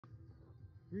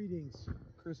Greetings,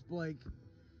 Chris Blake,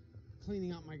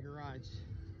 cleaning out my garage.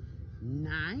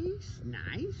 Nice.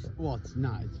 Well, it's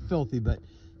not, it's filthy, but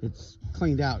it's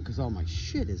cleaned out because all my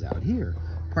shit is out here.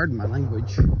 Pardon my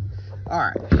language.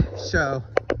 All right, so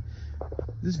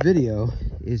this video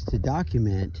is to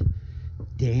document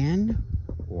Dan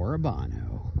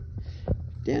Orobano.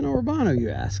 Dan Orobano, you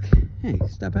ask? Hey,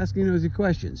 stop asking nosy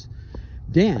questions.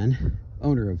 Dan,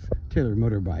 owner of Taylor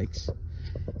Motorbikes,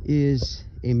 is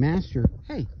a master.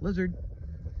 Hey, lizard.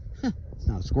 It's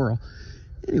not a squirrel.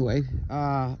 Anyway,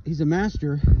 he's a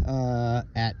master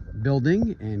at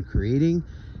building and creating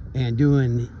and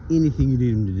doing anything you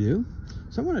need him to do.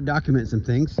 So I want to document some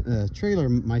things. Trailer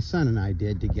my son and I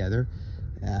did together.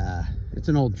 It's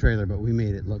an old trailer, but we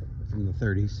made it look from the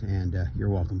 30s, and you're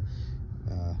welcome.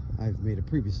 I've made a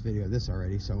previous video of this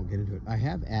already, so I won't get into it. I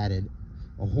have added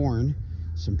a horn,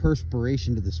 some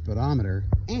perspiration to the speedometer,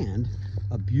 and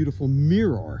a beautiful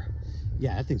mirror.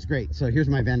 Yeah, that thing's great. So here's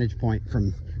my vantage point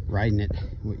from riding it,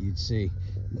 what you'd see.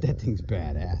 That thing's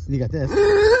badass. And you got this.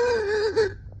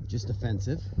 Just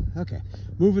offensive. Okay,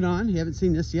 moving on. You haven't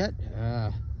seen this yet?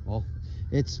 Well,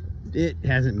 I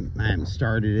haven't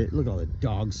started it. Look at all the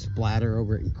dog splatter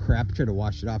over it and crap. Tried to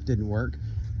wash it off, didn't work.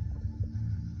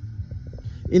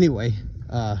 Anyway,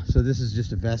 so this is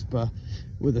just a Vespa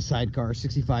with a sidecar,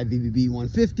 65 VBB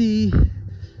 150.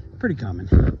 Pretty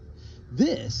common.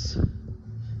 This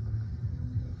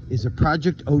is a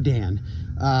Project Odan.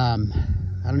 I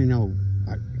don't even know.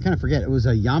 I kind of forget. It was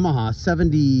a Yamaha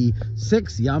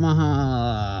 76 Yamaha.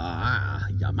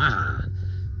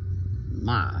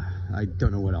 I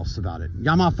don't know what else about it.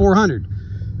 Yamaha 400.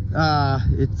 I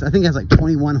think it has like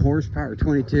 21 horsepower,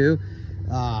 22.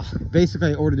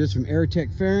 Basically, I ordered this from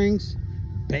Airtech Fairings.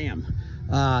 Bam.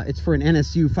 It's for an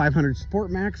NSU 500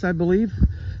 Sport Max, I believe.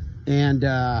 And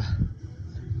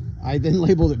I then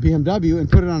labeled it BMW and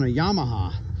put it on a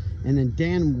Yamaha. And then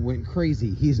Dan went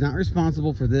crazy. He's not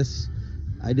responsible for this.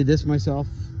 I did this myself.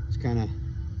 It's kind of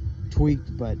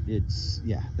tweaked, but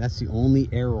yeah, that's the only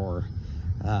error.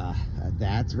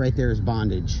 That's right there is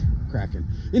bondage cracking.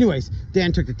 Anyways,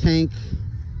 Dan took the tank,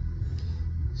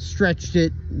 stretched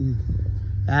it,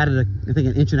 added I think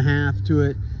an 1.5 inches to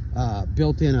it,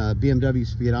 built in a BMW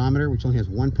speedometer, which only has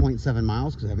 1.7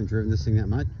 miles because I haven't driven this thing that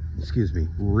much. Excuse me,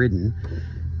 ridden.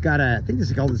 Got I think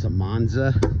this is called a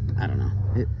Monza. I don't know.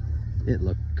 It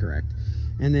looked correct.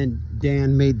 And then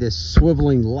Dan made this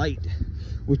swiveling light,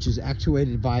 which is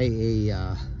actuated by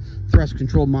a thrust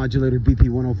control modulator BP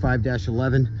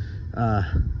 105-11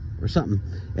 or something.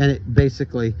 And it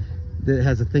basically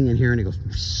has a thing in here, and it goes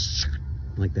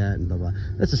like that and blah blah.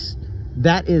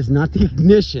 That is not the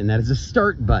ignition. That is a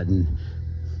start button.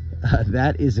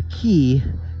 That is a key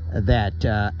that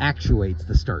actuates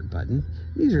the start button.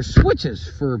 These are switches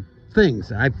for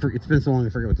things. It's been so long I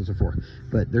forget what those are for,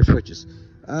 but they're switches.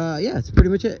 Yeah, that's pretty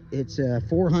much it. It's a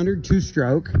 400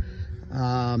 two-stroke.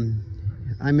 I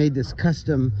made this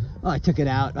custom. Oh, I took it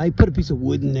out. I put a piece of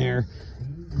wood in there.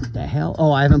 What the hell?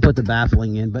 Oh, I haven't put the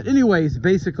baffling in. But anyways,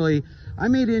 basically, I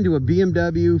made it into a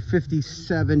BMW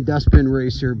 57 dustbin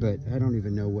racer, but I don't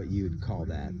even know what you'd call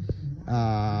that.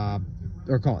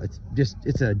 Or call it.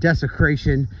 It's a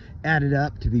desecration added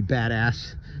up to be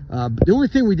badass. But the only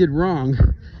thing we did wrong,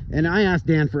 and I asked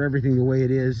Dan for everything the way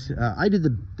it is. I did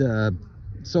the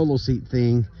solo seat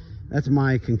thing. That's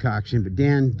my concoction, but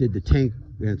Dan did the tank,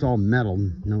 and it's all metal,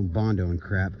 no Bondo and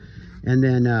crap. And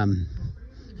then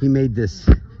he made this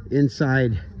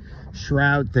inside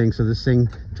shroud thing, so this thing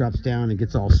drops down and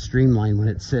gets all streamlined when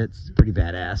it sits. It's pretty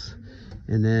badass.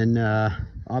 And then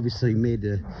obviously made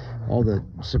all the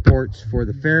supports for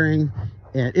the fairing.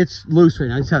 And it's loose right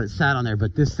now. I just had it sat on there,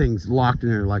 but this thing's locked in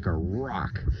there like a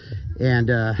rock. And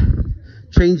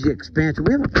changed the expansion.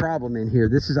 We have a problem in here.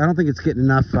 I don't think it's getting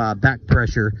enough back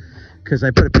pressure, because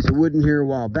I put a piece of wood in here a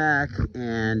while back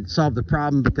and solved the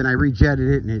problem, but then I rejetted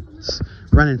it and it's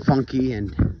running funky,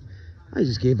 and I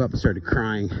just gave up and started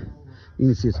crying. You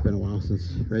can see it's been a while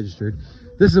since registered.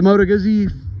 This is a Moto Guzzi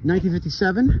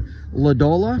 1957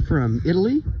 Ladola from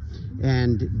Italy,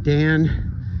 and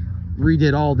Dan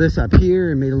redid all this up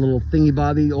here and made a little thingy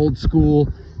bobby, old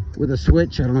school, with a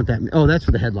switch. I don't know what that means. Oh, that's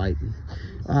for the headlight.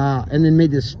 And then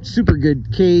made this super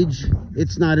good cage.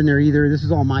 It's not in there either. This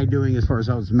is all my doing as far as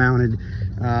how it's mounted.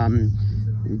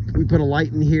 We put a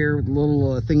light in here with a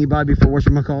little thingy bobby for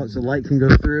whatchamacallit, so the light can go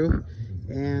through.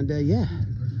 And yeah,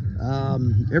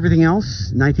 everything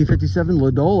else 1957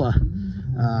 Ladola,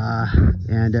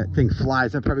 and that thing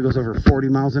flies. That probably goes over 40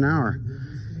 miles an hour.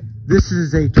 This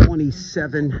is a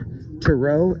 27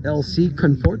 Toro LC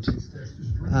Confort.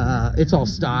 It's all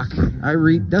stock.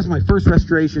 That's my first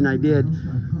restoration I did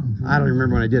I don't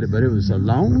remember when I did it, but it was a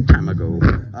long time ago.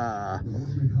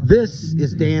 This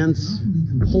is Dan's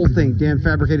whole thing. Dan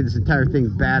fabricated this entire thing,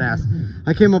 badass.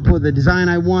 I came up with the design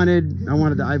I wanted. I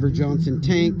wanted the Ivor Johnson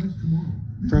tank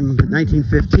from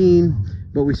 1915,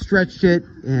 but we stretched it,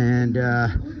 and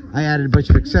I added a bunch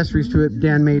of accessories to it.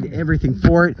 Dan made everything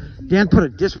for it. Dan put a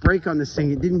disc brake on this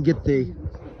thing. It didn't get the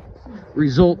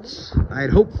results I had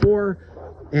hoped for,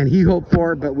 and he hoped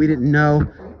for, but we didn't know.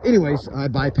 Anyways, I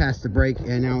bypassed the brake,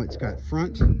 and now it's got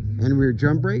front and rear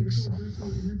drum brakes.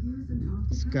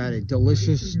 It's got a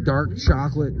delicious dark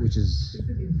chocolate, which is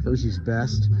Hershey's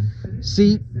best.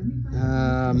 Seat,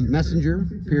 Messenger,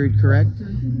 period correct.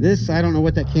 This, I don't know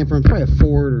what that came from. Probably a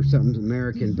Ford or something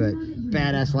American, but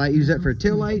badass light. Use that for a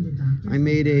tail light. I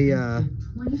made a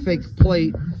fake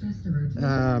plate.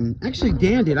 Actually,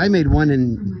 Dan did. I made one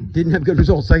and didn't have good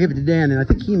results, so I gave it to Dan, and I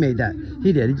think he made that.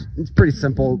 He did. It's pretty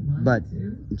simple, but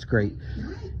it's great.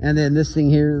 And then this thing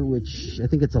here, which I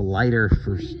think it's a lighter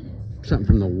for something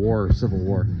from the war, Civil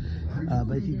War.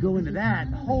 But if you go into that,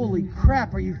 holy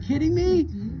crap, are you kidding me?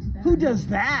 Who does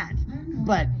that?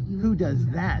 But who does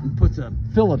that and puts a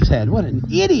Phillips head? What an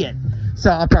idiot.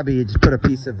 So I'll probably just put a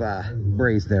piece of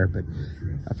braze there, but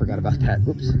I forgot about that.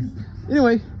 Whoops.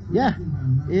 Anyway, yeah,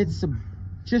 it's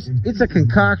a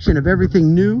concoction of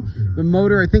everything new. The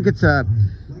motor, I think it's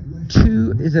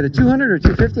is it a 200 or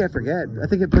 250? I forget. I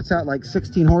think it puts out like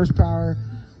 16 horsepower,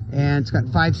 and it's got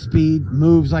 5-speed,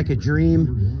 moves like a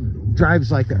dream,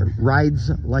 rides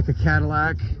like a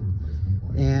Cadillac.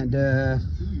 And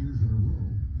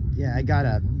yeah, I got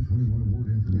a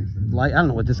light. I don't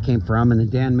know what this came from, and then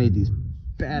Dan made these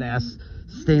badass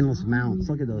stainless mounts.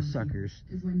 Look at those suckers.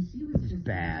 It's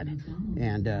bad.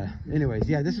 And anyways,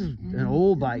 yeah, this is an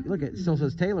old bike. Look, it still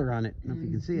says Taylor on it. I don't know if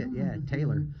you can see it. Yeah,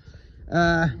 Taylor.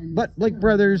 But Blake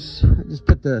Brothers, I just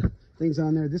put the things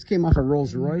on there. This came off a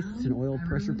Rolls Royce. It's an oil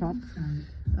pressure pump.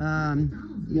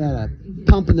 You got a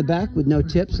pump in the back with no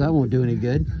tips. So that won't do any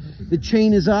good. The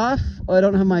chain is off. I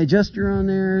don't have my adjuster on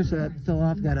there, so that fell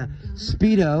off. Got a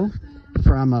Speedo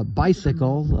from a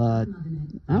bicycle.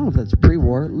 I don't know if that's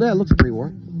pre-war. Yeah, it looks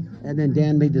pre-war. And then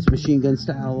Dan made this machine gun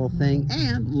style little thing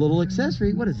and little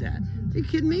accessory. What is that? Are you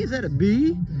kidding me? Is that a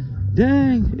bee?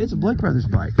 Dang, it's a Blake Brothers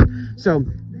bike. So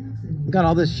got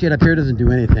all this shit up here. Doesn't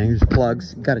do anything. There's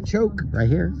plugs. Got a choke right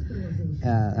here.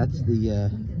 That's the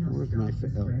where's my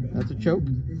that's a choke.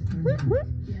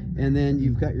 And then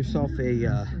you've got yourself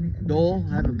a Dole.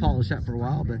 I haven't polished that for a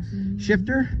while, but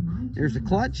shifter. There's the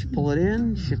clutch. Pull it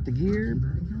in. Shift the gear.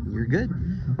 You're good.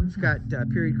 It's got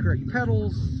period correct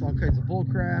pedals, all kinds of bull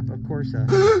crap, of course,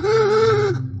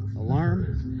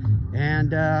 alarm,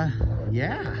 and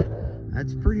yeah,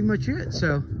 that's pretty much it.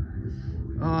 So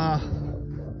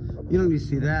you don't need to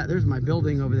see that. There's my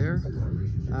building over there.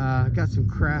 I've got some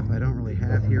crap I don't really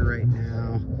have here right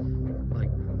now,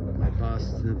 like my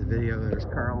bus in the video. There's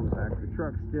Carl in the back of the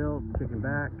truck still kicking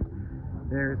back.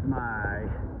 There's my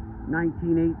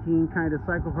 1918 kind of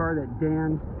cycle car that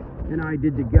Dan and I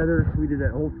did together. We did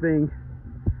that whole thing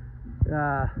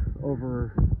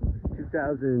over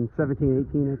 2017,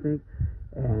 18, I think,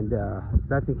 and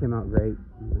that thing came out great.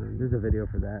 There's a video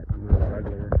for that.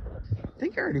 I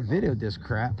think I already videoed this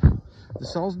crap. The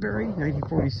Salisbury,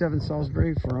 1947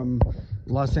 Salisbury from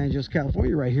Los Angeles,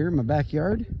 California, right here in my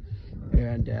backyard.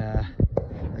 And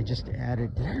I just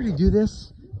added, did I already do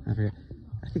this? I forget.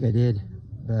 I think I did,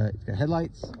 but it's got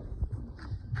headlights,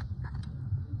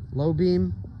 low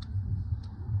beam,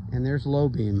 and there's low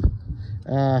beam.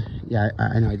 Yeah,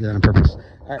 I know I did that on purpose.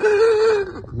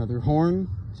 Another horn.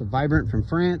 It's a Vibrant from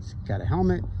France. Got a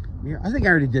helmet. I think I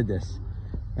already did this.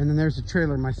 And then there's a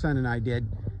trailer my son and I did,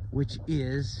 which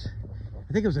is,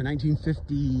 I think it was a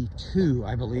 1952,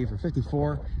 I believe, or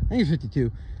 54. I think it's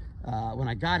 52. When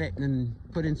I got it, and then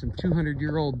put in some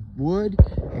 200-year-old wood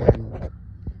and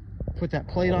put that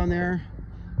plate on there,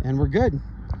 and we're good.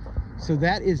 So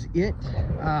that is it.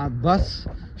 Bus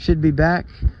should be back.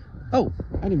 Oh,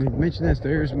 I didn't even mention this.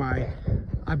 There's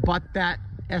I bought that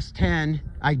S10.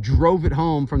 I drove it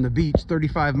home from the beach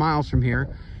 35 miles from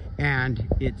here, and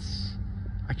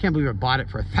I can't believe I bought it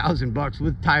for $1,000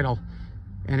 with title,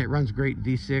 and it runs great.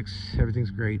 V6,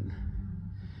 everything's great.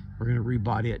 We're gonna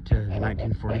rebody it to the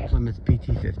 1940 Plymouth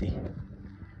PT50.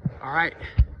 All right,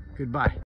 goodbye.